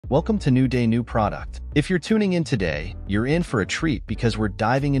Welcome to New Day New Product. If you're tuning in today, you're in for a treat because we're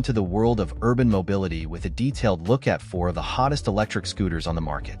diving into the world of urban mobility with a detailed look at 4 of the hottest electric scooters on the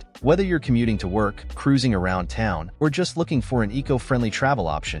market. Whether you're commuting to work, cruising around town, or just looking for an eco-friendly travel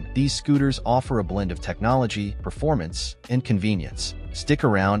option, these scooters offer a blend of technology, performance, and convenience. Stick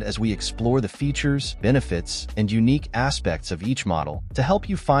around as we explore the features, benefits, and unique aspects of each model to help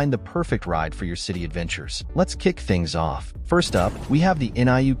you find the perfect ride for your city adventures. Let's kick things off. First up, we have the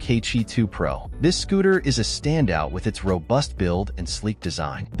NIU KQi2 Pro. This scooter is a standout with its robust build and sleek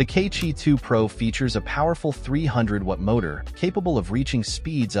design. The KQi2 Pro features a powerful 300-watt motor capable of reaching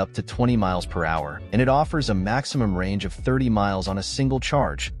speeds up to 20 miles per hour, and it offers a maximum range of 30 miles on a single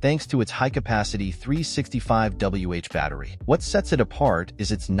charge thanks to its high-capacity 365 Wh battery. What sets it apart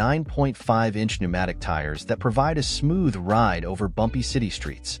is its 9.5-inch pneumatic tires that provide a smooth ride over bumpy city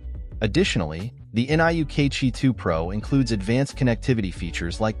streets. Additionally, the NIU KQi2 Pro includes advanced connectivity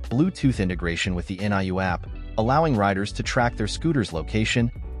features like Bluetooth integration with the NIU app, allowing riders to track their scooter's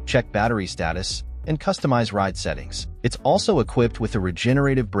location, check battery status, and customize ride settings. It's also equipped with a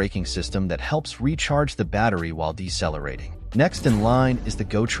regenerative braking system that helps recharge the battery while decelerating. Next in line is the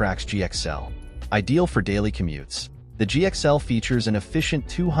GoTrax GXL. Ideal for daily commutes, the GXL features an efficient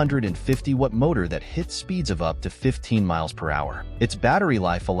 250-watt motor that hits speeds of up to 15 miles per hour. Its battery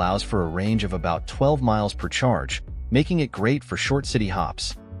life allows for a range of about 12 miles per charge, making it great for short city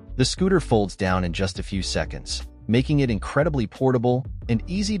hops. The scooter folds down in just a few seconds, making it incredibly portable and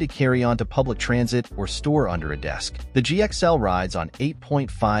easy to carry onto public transit or store under a desk. The GXL rides on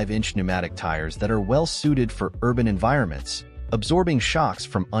 8.5-inch pneumatic tires that are well suited for urban environments, absorbing shocks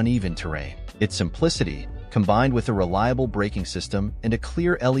from uneven terrain. Its simplicity, combined with a reliable braking system and a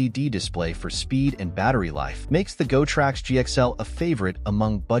clear LED display for speed and battery life, makes the GoTrax GXL a favorite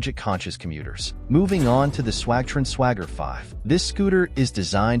among budget-conscious commuters. Moving on to the Swagtron Swagger 5. This scooter is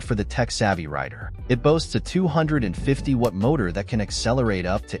designed for the tech-savvy rider. It boasts a 250-watt motor that can accelerate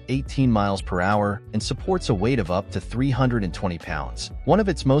up to 18 miles per hour and supports a weight of up to 320 pounds. One of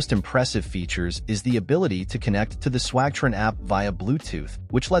its most impressive features is the ability to connect to the Swagtron app via Bluetooth,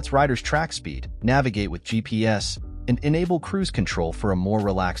 which lets riders track speed, navigate with GPS, and enable cruise control for a more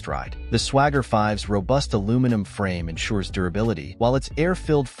relaxed ride. The Swagger 5's robust aluminum frame ensures durability, while its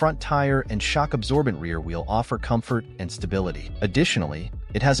air-filled front tire and shock-absorbent rear wheel offer comfort and stability. Additionally,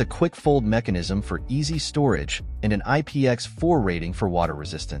 it has a quick fold mechanism for easy storage and an IPX4 rating for water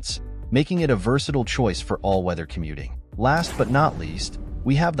resistance, making it a versatile choice for all-weather commuting. Last but not least,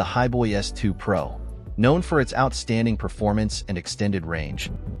 we have the Hiboy S2 Pro. Known for its outstanding performance and extended range,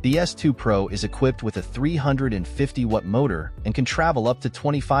 the S2 Pro is equipped with a 350-watt motor and can travel up to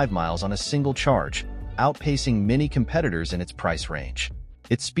 25 miles on a single charge, outpacing many competitors in its price range.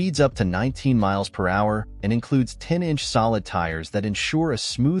 It speeds up to 19 miles per hour and includes 10-inch solid tires that ensure a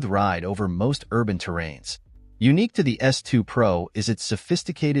smooth ride over most urban terrains. Unique to the S2 Pro is its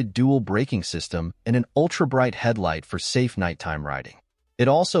sophisticated dual braking system and an ultra-bright headlight for safe nighttime riding. It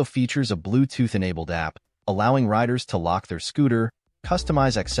also features a Bluetooth-enabled app, allowing riders to lock their scooter,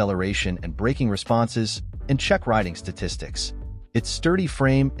 customize acceleration and braking responses, and check riding statistics. Its sturdy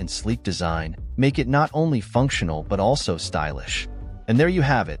frame and sleek design make it not only functional but also stylish. And there you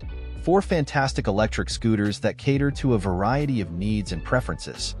have it, 4 fantastic electric scooters that cater to a variety of needs and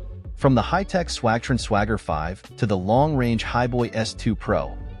preferences. From the high-tech Swagtron Swagger 5 to the long-range Hiboy S2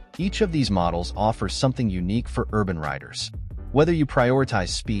 Pro, each of these models offers something unique for urban riders. Whether you prioritize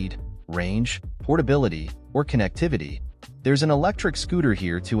speed, range, portability, or connectivity, there's an electric scooter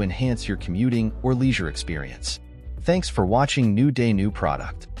here to enhance your commuting or leisure experience. Thanks for watching New Day New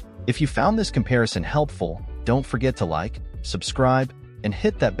Product. If you found this comparison helpful, don't forget to like, subscribe, and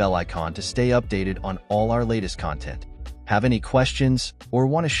hit that bell icon to stay updated on all our latest content. Have any questions or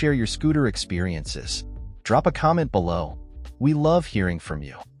want to share your scooter experiences? Drop a comment below. We love hearing from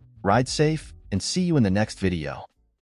you. Ride safe and see you in the next video.